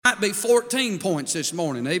might be 14 points this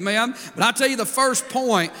morning, amen? But I tell you the first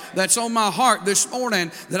point that's on my heart this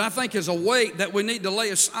morning that I think is a weight that we need to lay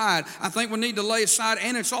aside. I think we need to lay aside,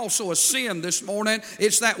 and it's also a sin this morning.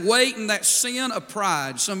 It's that weight and that sin of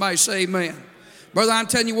pride. Somebody say amen. Brother, I'm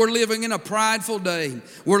telling you, we're living in a prideful day.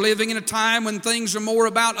 We're living in a time when things are more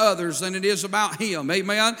about others than it is about Him.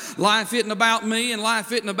 Amen? Life isn't about me and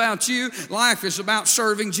life isn't about you. Life is about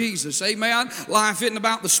serving Jesus. Amen? Life isn't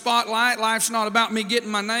about the spotlight. Life's not about me getting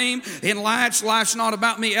my name in lights. Life's not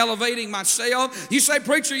about me elevating myself. You say,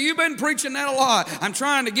 preacher, you've been preaching that a lot. I'm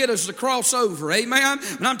trying to get us to cross over. Amen?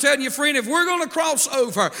 And I'm telling you, friend, if we're going to cross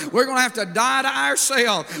over, we're going to have to die to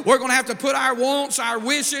ourselves. We're going to have to put our wants, our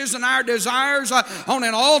wishes, and our desires on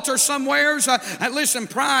an altar somewhere. Listen,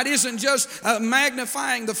 pride isn't just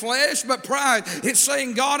magnifying the flesh, but pride, it's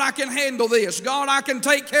saying, God, I can handle this. God, I can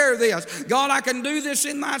take care of this. God, I can do this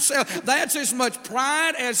in myself. That's as much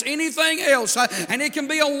pride as anything else, and it can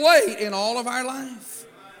be a weight in all of our life.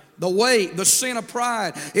 The weight, the sin of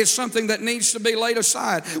pride is something that needs to be laid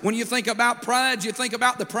aside. When you think about pride, you think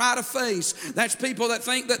about the pride of face. That's people that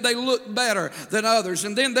think that they look better than others.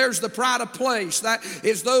 And then there's the pride of place. That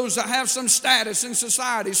is those that have some status in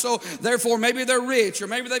society. So therefore, maybe they're rich, or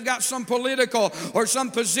maybe they've got some political or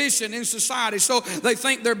some position in society. So they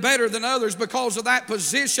think they're better than others because of that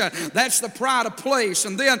position. That's the pride of place.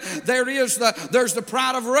 And then there's the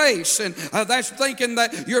pride of race. And that's thinking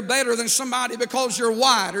that you're better than somebody because you're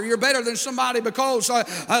white, or you're better than somebody because,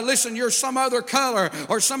 listen, you're some other color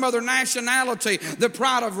or some other nationality, the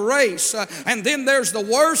pride of race. And then there's the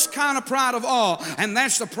worst kind of pride of all, and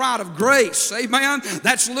that's the pride of grace. Amen?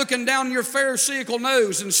 That's looking down your Pharisaical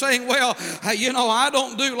nose and saying, well, I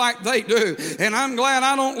don't do like they do, and I'm glad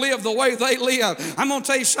I don't live the way they live. I'm going to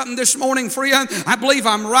tell you something this morning, friend. I believe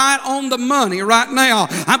I'm right on the money right now.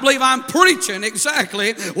 I believe I'm preaching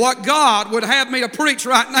exactly what God would have me to preach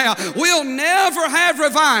right now. We'll never have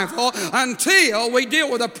revival until we deal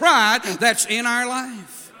with the pride that's in our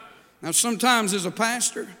life. Now, sometimes as a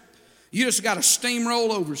pastor, you just got to steamroll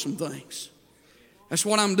over some things. That's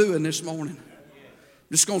what I'm doing this morning.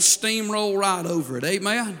 I'm just going to steamroll right over it.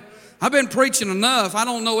 Amen? I've been preaching enough. I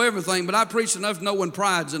don't know everything, but I preach enough to know when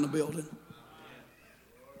pride's in the building.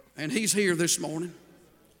 And he's here this morning.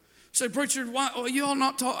 Say, preacher, why you all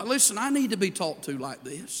not taught? Listen, I need to be taught to like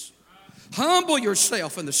this. Humble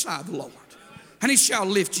yourself in the sight of the Lord, and He shall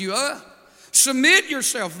lift you up. Submit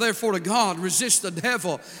yourself, therefore, to God. Resist the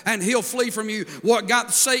devil, and he'll flee from you. What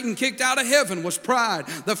got Satan kicked out of heaven was pride.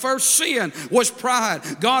 The first sin was pride.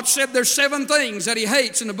 God said there's 7 things that He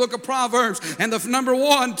hates in the book of Proverbs, and the number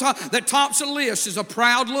one that tops the list is a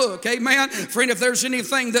proud look. Amen? Friend, if there's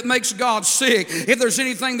anything that makes God sick, if there's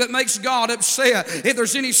anything that makes God upset, if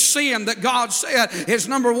there's any sin that God said is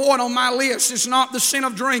number one on my list, it's not the sin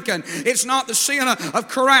of drinking. It's not the sin of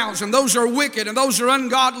carousing. Those are wicked and those are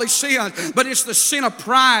ungodly sins. But it's the sin of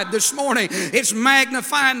pride this morning. It's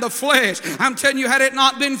magnifying the flesh. I'm telling you, had it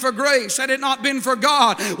not been for grace, had it not been for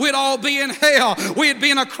God, we'd all be in hell. We'd be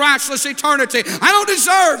in a Christless eternity. I don't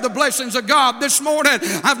deserve the blessings of God this morning.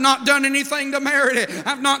 I've not done anything to merit it.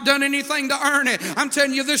 I've not done anything to earn it. I'm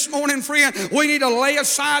telling you this morning, friend, we need to lay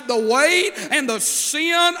aside the weight and the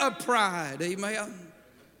sin of pride. Amen.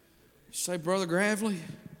 You say, Brother Gravely,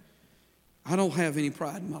 I don't have any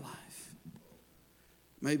pride in my life.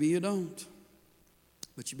 Maybe you don't.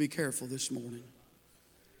 But you be careful this morning.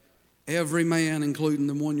 Every man, including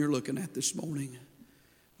the one you're looking at this morning,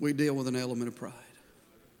 we deal with an element of pride.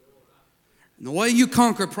 And the way you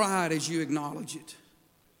conquer pride is you acknowledge it.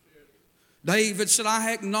 David said,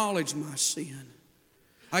 I acknowledge my sin.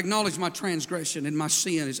 I acknowledge my transgression, and my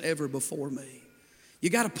sin is ever before me. You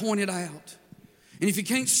got to point it out. And if you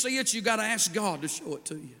can't see it, you got to ask God to show it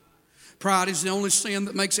to you. Pride is the only sin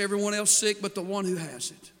that makes everyone else sick but the one who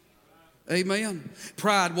has it. Amen.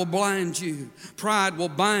 Pride will blind you. Pride will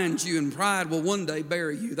bind you, and pride will one day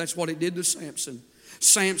bury you. That's what it did to Samson.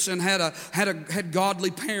 Samson had godly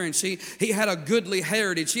parents. He had a goodly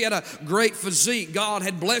heritage. He had a great physique. God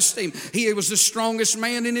had blessed him. He was the strongest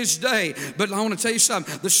man in his day. But I want to tell you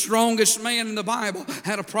something. The strongest man in the Bible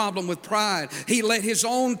had a problem with pride. He let his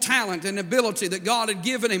own talent and ability that God had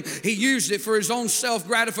given him, he used it for his own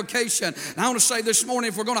self-gratification. And I want to say this morning,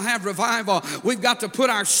 if we're going to have revival, we've got to put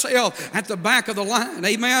ourselves at the back of the line.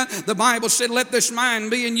 Amen. The Bible said, let this mind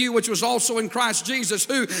be in you, which was also in Christ Jesus,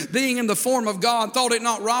 who, being in the form of God, thought thought it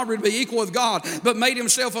not robbery to be equal with God, but made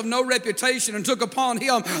himself of no reputation, and took upon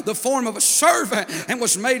him the form of a servant, and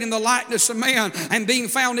was made in the likeness of man. And being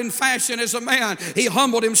found in fashion as a man, he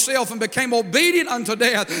humbled himself and became obedient unto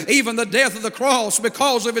death, even the death of the cross.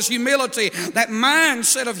 Because of his humility, that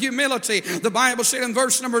mindset of humility, the Bible said in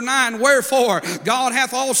verse number 9, wherefore God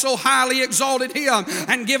hath also highly exalted him,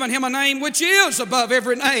 and given him a name which is above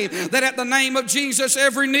every name, that at the name of Jesus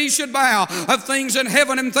every knee should bow, of things in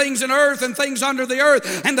heaven and things in earth and things under the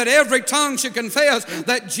earth, and that every tongue should confess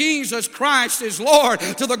that Jesus Christ is Lord,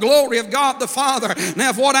 to the glory of God the Father. Now,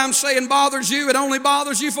 if what I'm saying bothers you, it only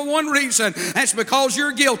bothers you for one reason. That's because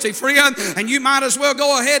you're guilty, friend, and you might as well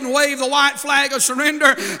go ahead and wave the white flag of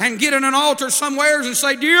surrender and get in an altar somewhere and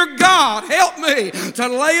say, dear God, help me to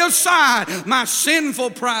lay aside my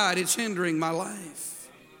sinful pride. It's hindering my life.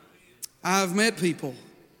 I've met people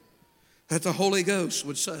that the Holy Ghost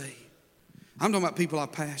would say, I'm talking about people I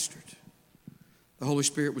pastored. The Holy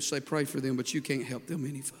Spirit would say, pray for them, but you can't help them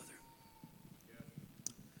any further.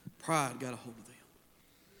 Pride got a hold of them.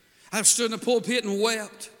 I've stood in the pulpit and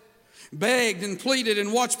wept, begged and pleaded,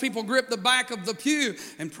 and watched people grip the back of the pew,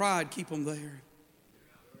 and pride keep them there.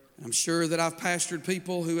 I'm sure that I've pastored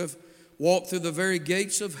people who have walked through the very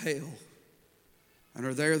gates of hell and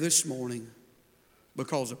are there this morning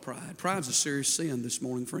because of pride. Pride's a serious sin this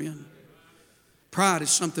morning, friend. Pride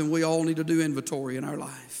is something we all need to do inventory in our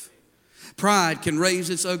life. Pride can raise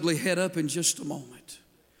its ugly head up in just a moment.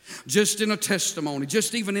 Just in a testimony,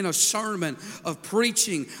 just even in a sermon of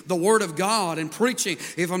preaching the Word of God and preaching.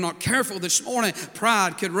 If I'm not careful this morning,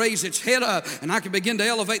 pride could raise its head up and I could begin to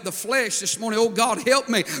elevate the flesh this morning. Oh, God, help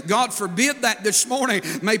me. God forbid that this morning.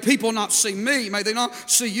 May people not see me. May they not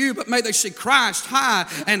see you, but may they see Christ high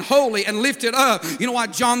and holy and lifted up. You know why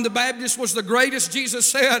John the Baptist was the greatest,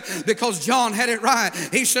 Jesus said? Because John had it right.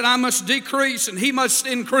 He said, I must decrease and he must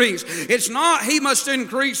increase. It's not he must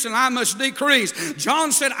increase and I must decrease.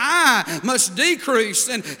 John said, I must decrease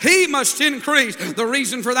and he must increase. The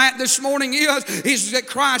reason for that this morning is that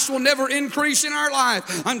Christ will never increase in our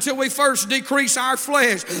life until we first decrease our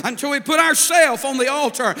flesh, until we put ourselves on the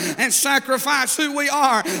altar and sacrifice who we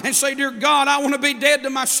are and say, dear God, I want to be dead to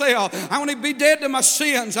myself. I want to be dead to my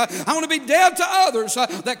sins. I want to be dead to others,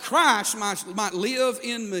 that Christ might live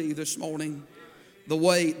in me this morning. The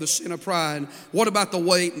weight, the sin of pride. What about the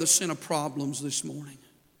weight and the sin of problems this morning?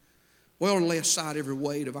 We ought to lay aside every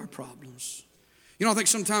weight of our problems. You know, I think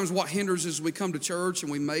sometimes what hinders is we come to church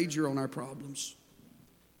and we major on our problems.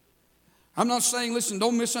 I'm not saying, listen,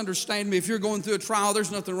 don't misunderstand me. If you're going through a trial,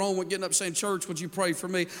 there's nothing wrong with getting up saying, church, would you pray for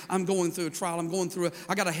me? I'm going through a trial.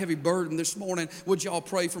 I got a heavy burden this morning. Would y'all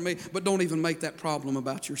pray for me? But don't even make that problem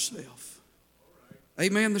about yourself.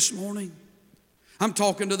 Amen this morning. I'm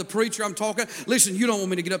talking to the preacher. Listen, you don't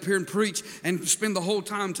want me to get up here and preach and spend the whole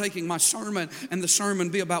time taking my sermon and the sermon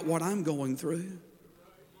be about what I'm going through.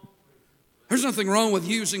 There's nothing wrong with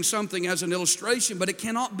using something as an illustration, but it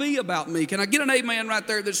cannot be about me. Can I get an amen right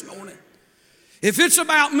there this morning? If it's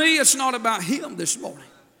about me, it's not about him this morning.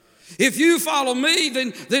 If you follow me,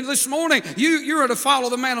 then this morning, you're to follow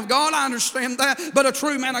the man of God. I understand that. But a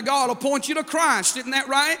true man of God will point you to Christ. Isn't that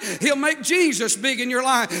right? He'll make Jesus big in your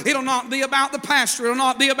life. It'll not be about the pastor. It'll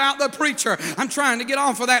not be about the preacher. I'm trying to get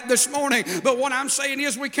off of that this morning. But what I'm saying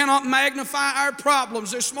is we cannot magnify our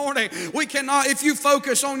problems this morning. We cannot. If you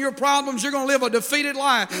focus on your problems, you're going to live a defeated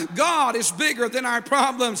life. God is bigger than our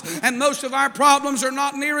problems. And most of our problems are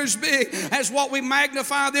not near as big as what we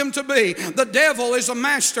magnify them to be. The devil is a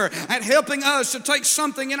master at helping us to take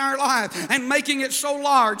something in our life and making it so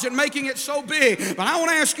large and making it so big. But I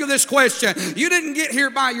want to ask you this question. You didn't get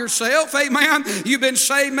here by yourself, amen? You've been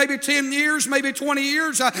saved maybe 10 years, maybe 20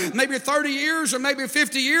 years, maybe 30 years, or maybe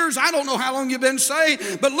 50 years. I don't know how long you've been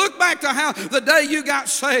saved, but look back to how the day you got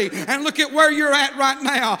saved and look at where you're at right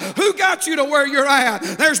now. Who got you to where you're at?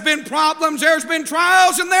 There's been problems, there's been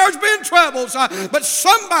trials, and there's been troubles, but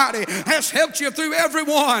somebody has helped you through every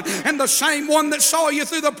one, and the same one that saw you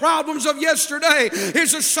through the problems of yesterday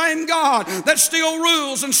is the same God that still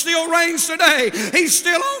rules and still reigns today. He's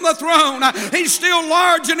still on the throne. He's still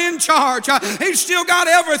large and in charge. He's still got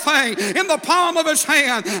everything in the palm of his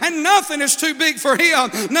hand, and nothing is too big for him.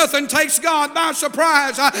 Nothing takes God by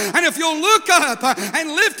surprise. And if you'll look up and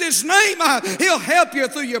lift his name up, he'll help you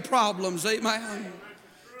through your problems. Amen.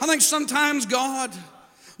 I think sometimes God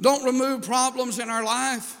don't remove problems in our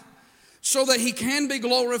life so that he can be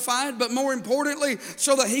glorified, but more importantly,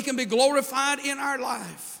 so that he can be glorified in our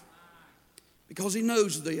life. Because he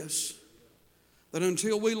knows this, that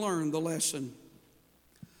until we learn the lesson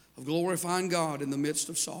of glorifying God in the midst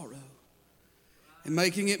of sorrow and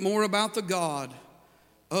making it more about the God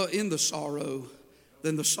in the sorrow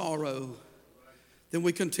than the sorrow, then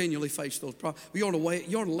we continually face those problems. You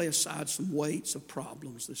ought to lay aside some weights of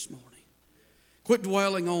problems this morning. Quit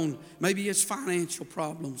dwelling on, maybe it's financial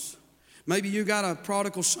problems. Maybe you got a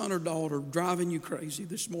prodigal son or daughter driving you crazy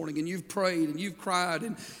this morning, and you've prayed and you've cried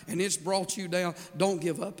and it's brought you down. Don't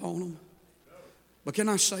give up on them. But can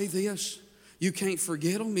I say this? You can't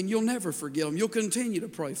forget them, and you'll never forget them. You'll continue to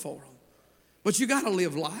pray for them. But you got to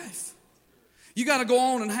live life. You got to go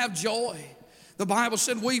on and have joy. The Bible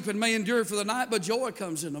said weeping may endure for the night, but joy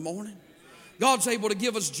comes in the morning. God's able to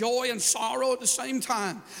give us joy and sorrow at the same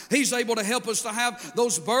time. He's able to help us to have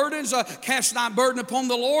those burdens. Cast thy burden upon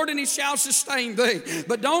the Lord, and He shall sustain thee.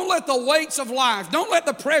 But don't let the weights of life, don't let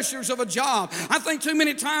the pressures of a job. I think too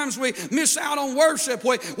many times we miss out on worship.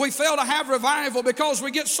 We fail to have revival because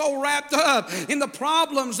we get so wrapped up in the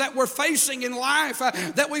problems that we're facing in life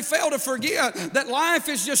that we fail to forget that life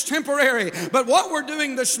is just temporary. But what we're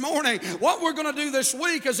doing this morning, what we're going to do this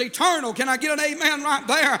week is eternal. Can I get an amen right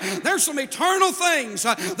there? There's some eternal things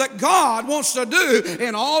that God wants to do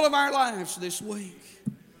in all of our lives this week.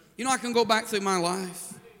 You know, I can go back through my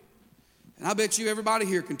life, and I bet you everybody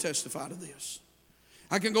here can testify to this.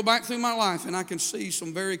 I can go back through my life and I can see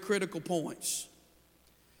some very critical points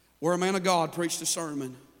where a man of God preached a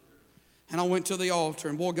sermon, and I went to the altar,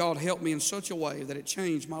 and boy, God helped me in such a way that it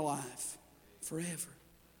changed my life forever.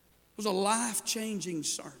 It was a life-changing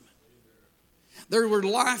sermon. There were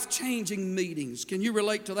life-changing meetings. Can you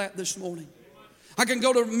relate to that this morning? I can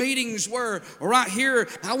go to meetings where right here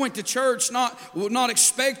I went to church not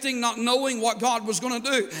expecting, not knowing what God was going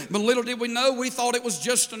to do. But little did we know, we thought it was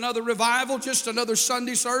just another revival, just another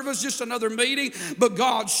Sunday service, just another meeting. But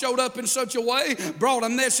God showed up in such a way, brought a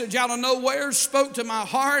message out of nowhere, spoke to my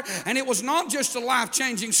heart. And it was not just a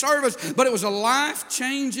life-changing service, but it was a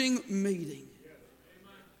life-changing meeting.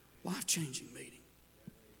 Life-changing meeting.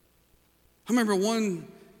 I remember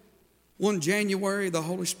one January, the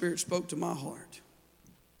Holy Spirit spoke to my heart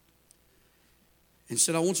and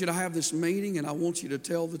said, I want you to have this meeting, and I want you to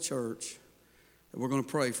tell the church that we're going to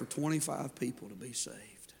pray for 25 people to be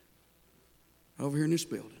saved over here in this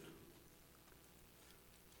building.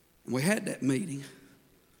 And we had that meeting.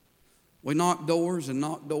 We knocked doors and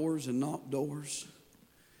knocked doors and knocked doors.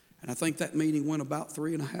 And I think that meeting went about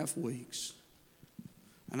 3.5 weeks.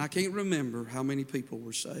 And I can't remember how many people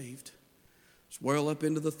were saved. It's well up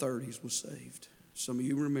into the 30s was saved. Some of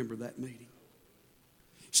you remember that meeting.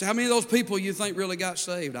 So how many of those people you think really got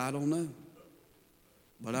saved? I don't know.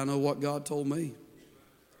 But I know what God told me.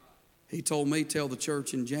 He told me, tell the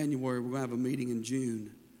church in January, we're going to have a meeting in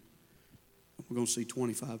June. We're going to see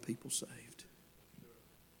 25 people saved.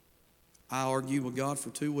 I argued with God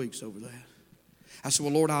for 2 weeks over that. I said,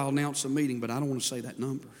 well, Lord, I'll announce a meeting, but I don't want to say that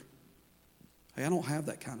number. Hey, I don't have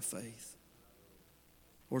that kind of faith.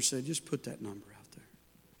 Lord said, just put that number out there.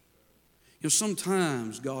 You know,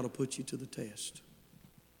 sometimes God will put you to the test.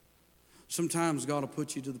 Sometimes God will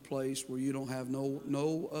put you to the place where you don't have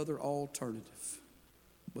no other alternative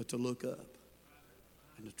but to look up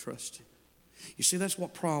and to trust Him. You see, that's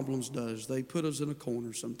what problems does. They put us in a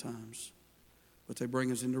corner sometimes, but they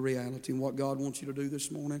bring us into reality. And what God wants you to do this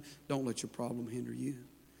morning, don't let your problem hinder you.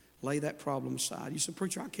 Lay that problem aside. You say,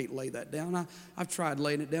 preacher, I can't lay that down. I've tried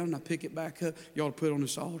laying it down, and I pick it back up. You ought to put it on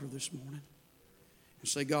this altar this morning and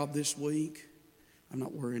say, God, this week, I'm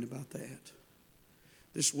not worrying about that.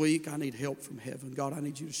 This week, I need help from heaven. God, I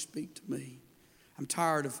need you to speak to me. I'm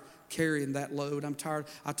tired of carrying that load. I'm tired.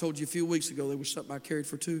 I told you a few weeks ago there was something I carried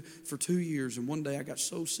for two years, and one day I got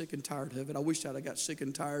so sick and tired of it. I wish I'd have got sick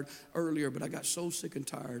and tired earlier, but I got so sick and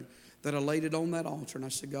tired that I laid it on that altar, and I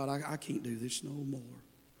said, God, I can't do this no more.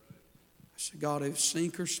 I said, God, if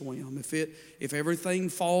sink or swim, if everything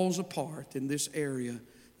falls apart in this area,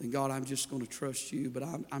 then God, I'm just going to trust you, but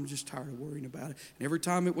I'm just tired of worrying about it. And every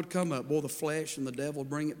time it would come up, boy, the flesh and the devil would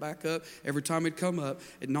bring it back up. Every time it'd come up,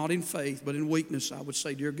 and not in faith, but in weakness, I would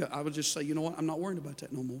say, dear God, I would just say, you know what, I'm not worrying about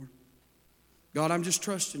that no more. God, I'm just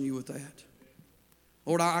trusting you with that.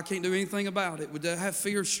 Lord, I can't do anything about it. Would I have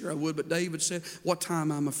fear? Sure I would, but David said, what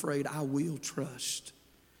time I'm afraid, I will trust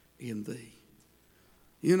in thee.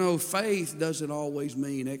 You know, faith doesn't always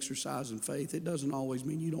mean exercising faith. It doesn't always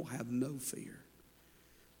mean you don't have no fear.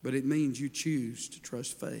 But it means you choose to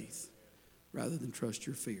trust faith rather than trust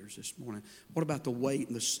your fears this morning. What about the weight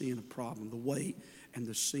and the sin of problem? The weight and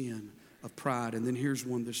the sin of pride. And then here's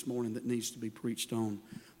one this morning that needs to be preached on.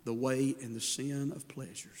 The weight and the sin of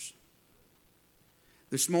pleasures.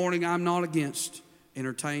 This morning, I'm not against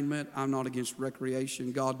entertainment. I'm not against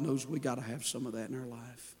recreation. God knows we got to have some of that in our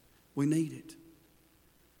life. We need it.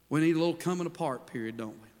 We need a little coming apart period,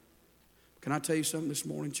 don't we? Can I tell you something this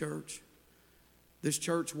morning, church? This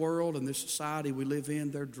church world and this society we live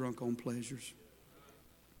in, they're drunk on pleasures.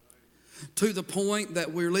 To the point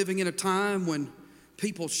that we're living in a time when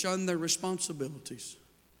people shun their responsibilities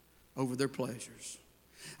over their pleasures.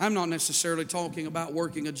 I'm not necessarily talking about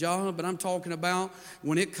working a job, but I'm talking about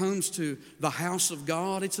when it comes to the house of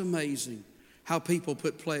God, it's amazing how people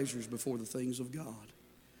put pleasures before the things of God.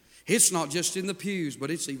 It's not just in the pews,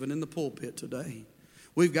 but it's even in the pulpit today.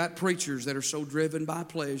 We've got preachers that are so driven by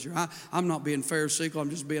pleasure. I'm not being pharisaical, I'm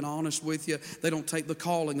just being honest with you. They don't take the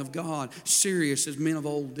calling of God serious as men of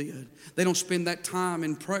old did. They don't spend that time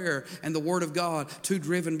in prayer and the Word of God, too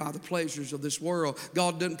driven by the pleasures of this world.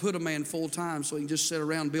 God doesn't put a man full time so he can just sit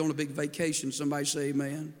around and be on a big vacation. Somebody say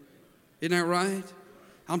amen. Isn't that right?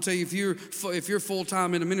 I'll tell you, if you're full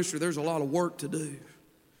time in the ministry, there's a lot of work to do.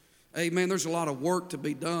 Amen. There's a lot of work to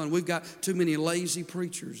be done. We've got too many lazy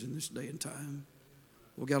preachers in this day and time.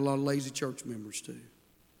 We've got a lot of lazy church members too.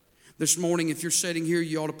 This morning, if you're sitting here,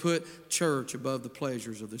 you ought to put church above the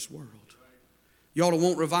pleasures of this world. You ought to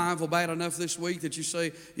want revival bad enough this week that you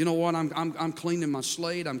say, you know what, I'm cleaning my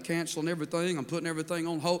slate, I'm canceling everything, I'm putting everything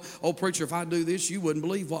on hold. Oh, preacher, if I do this, you wouldn't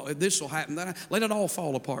believe what this will happen. Let it all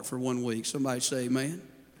fall apart for 1 week. Somebody say amen.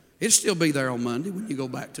 It'll still be there on Monday when you go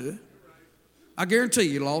back to it. I guarantee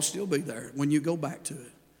you it'll all still be there when you go back to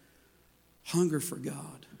it. Hunger for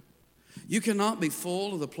God. You cannot be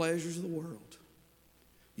full of the pleasures of the world.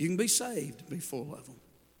 You can be saved and be full of them,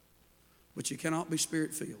 but you cannot be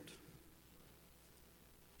Spirit-filled.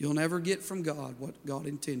 You'll never get from God what God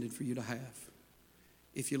intended for you to have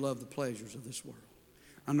if you love the pleasures of this world.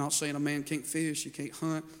 I'm not saying a man can't fish, you can't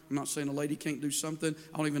hunt. I'm not saying a lady can't do something.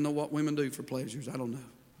 I don't even know what women do for pleasures. I don't know.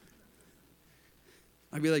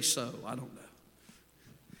 Maybe they sew. I don't know.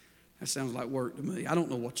 That sounds like work to me. I don't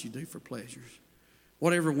know what you do for pleasures.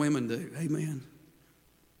 Whatever women do, amen.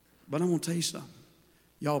 But I'm going to tell you something.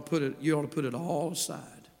 You ought to put it all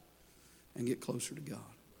aside and get closer to God.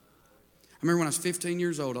 I remember when I was 15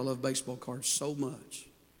 years old, I loved baseball cards so much.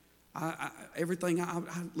 I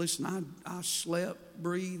slept,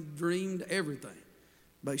 breathed, dreamed, everything.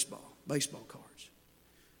 Baseball cards.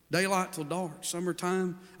 Daylight till dark,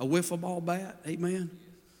 summertime, a wiffle ball bat, amen.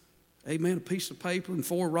 Amen, a piece of paper and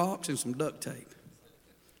 4 rocks and some duct tape.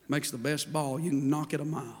 Makes the best ball. You can knock it a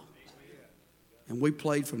mile. And we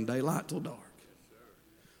played from daylight till dark.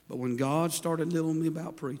 But when God started telling me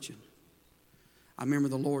about preaching, I remember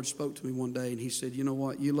the Lord spoke to me one day and he said, you know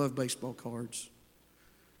what? You love baseball cards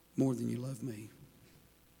more than you love me.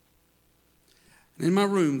 And in my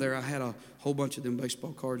room there, I had a whole bunch of them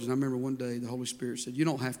baseball cards. And I remember one day the Holy Spirit said, you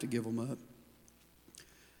don't have to give them up.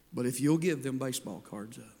 But if you'll give them baseball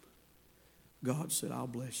cards up, God said, I'll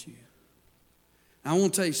bless you. Now, I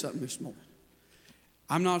want to tell you something this morning.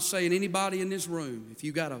 I'm not saying anybody in this room, if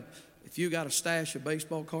you got a stash of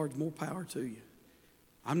baseball cards, more power to you.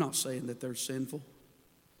 I'm not saying that they're sinful.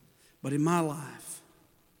 But in my life,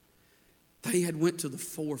 they had went to the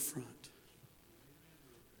forefront.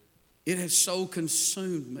 It had so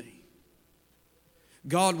consumed me.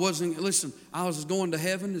 God wasn't, listen, I was going to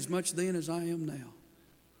heaven as much then as I am now.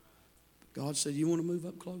 God said, you want to move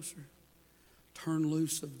up closer? Turn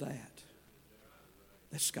loose of that.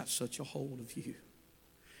 That's got such a hold of you.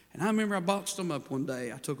 And I remember I boxed them up one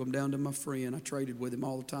day. I took them down to my friend. I traded with him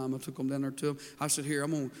all the time. I took them down there to him. I said, here,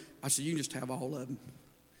 I said, you can just have all of them.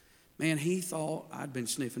 Man, he thought I'd been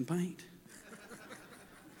sniffing paint.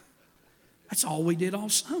 That's all we did all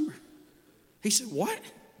summer. He said, what?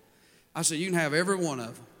 I said, you can have every one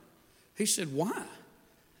of them. He said, why?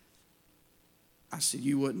 I said,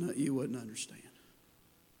 you wouldn't understand.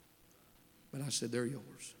 But I said, they're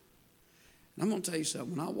yours. And I'm going to tell you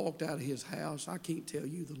something. When I walked out of his house, I can't tell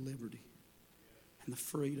you the liberty and the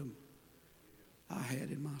freedom I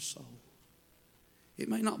had in my soul. It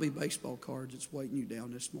may not be baseball cards that's weighting you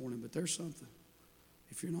down this morning, but there's something.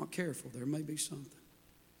 If you're not careful, there may be something.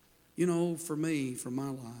 You know, for me, for my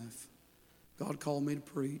life, God called me to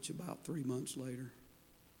preach about 3 months later.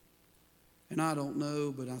 And I don't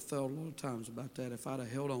know, but I thought a lot of times about that. If I'd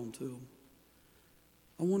have held on to him,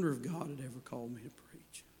 I wonder if God had ever called me to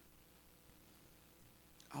preach.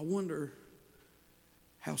 I wonder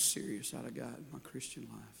how serious I'd have got in my Christian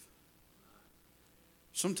life.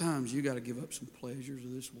 Sometimes you got to give up some pleasures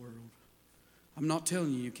of this world. I'm not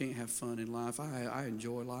telling you can't have fun in life. I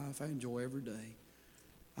enjoy life. I enjoy every day.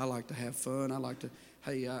 I like to have fun. I like to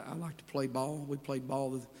play ball. We played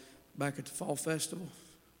ball back at the Fall Festival,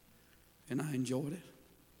 and I enjoyed it.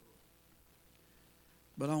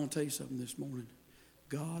 But I want to tell you something this morning.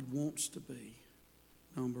 God wants to be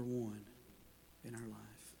number one in our life.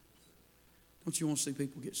 Don't you want to see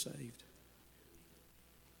people get saved?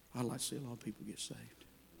 I'd like to see a lot of people get saved.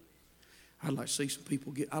 I'd like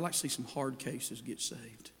to see some hard cases get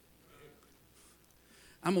saved.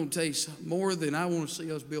 I'm going to tell you something, more than I want to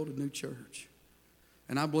see us build a new church.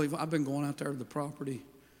 And I believe I've been going out there to the property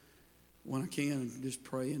when I can and just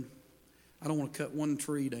praying. I don't want to cut one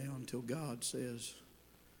tree down until God says,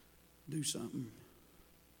 do something.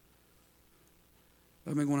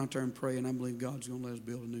 I've been going out there and praying. I believe God's going to let us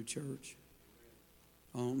build a new church.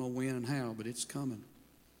 I don't know when and how, but it's coming.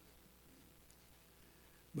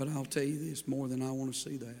 But I'll tell you this, more than I want to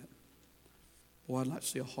see that. Boy, I'd like to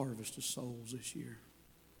see a harvest of souls this year.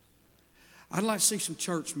 I'd like to see some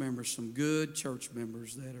church members, some good church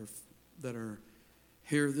members that are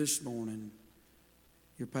here this morning.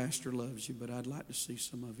 Your pastor loves you, but I'd like to see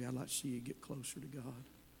some of you. I'd like to see you get closer to God.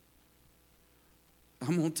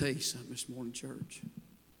 I'm going to tell you something this morning, church.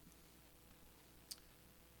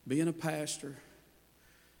 Being a pastor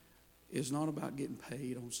is not about getting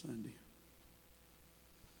paid on Sunday.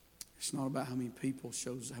 It's not about how many people's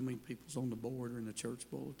on the board or in the church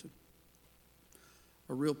bulletin.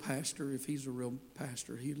 A real pastor, if he's a real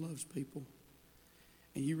pastor, he loves people.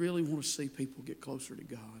 And you really want to see people get closer to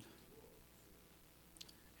God.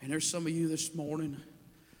 And there's some of you this morning,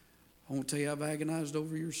 I want to tell you, I've agonized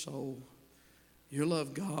over your soul. You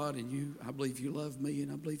love God, and I believe you love me,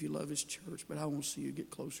 and I believe you love His church, but I want to see you get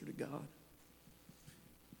closer to God.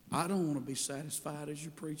 I don't want to be satisfied as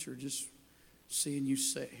your preacher just seeing you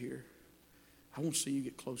sit here. I want to see you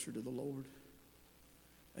get closer to the Lord.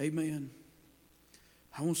 Amen.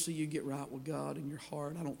 I want to see you get right with God in your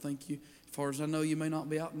heart. I don't think you, as far as I know, you may not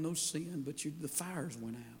be out in no sin, but the fires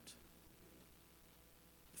went out.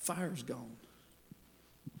 The fire's gone.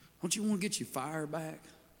 Don't you want to get your fire back?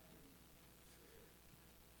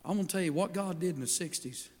 I'm going to tell you what God did in the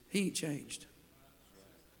 60s. He ain't changed.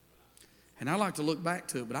 And I like to look back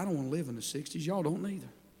to it, but I don't want to live in the 60s. Y'all don't either.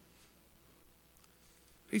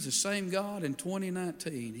 He's the same God in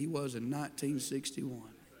 2019 He was in 1961.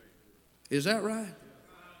 Is that right?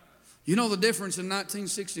 You know the difference in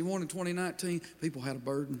 1961 and 2019? People had a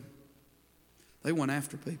burden. They went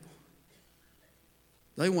after people.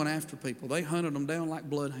 They went after people. They hunted them down like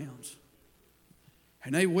bloodhounds.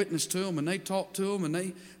 And they witnessed to them and they talked to them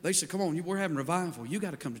and they said, come on, we're having revival. You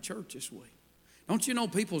got to come to church this week. Don't you know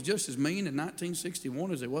people's just as mean in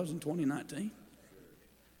 1961 as they was in 2019?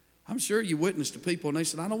 I'm sure you witnessed to people and they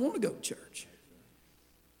said, I don't want to go to church.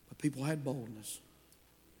 But people had boldness.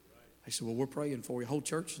 They said, well, we're praying for you. The whole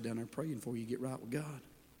church is down there praying for you to get right with God.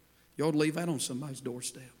 You ought to leave that on somebody's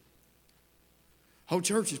doorstep. Whole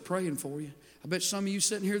church is praying for you. I bet some of you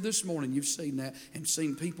sitting here this morning, you've seen that and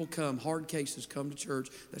seen people come, hard cases come to church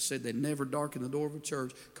that said they never darkened the door of a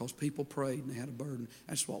church because people prayed and they had a burden.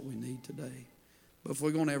 That's what we need today. But if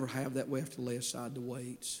we're going to ever have that, we have to lay aside the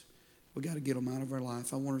weights. We've got to get them out of our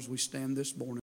life. I wonder as we stand this morning,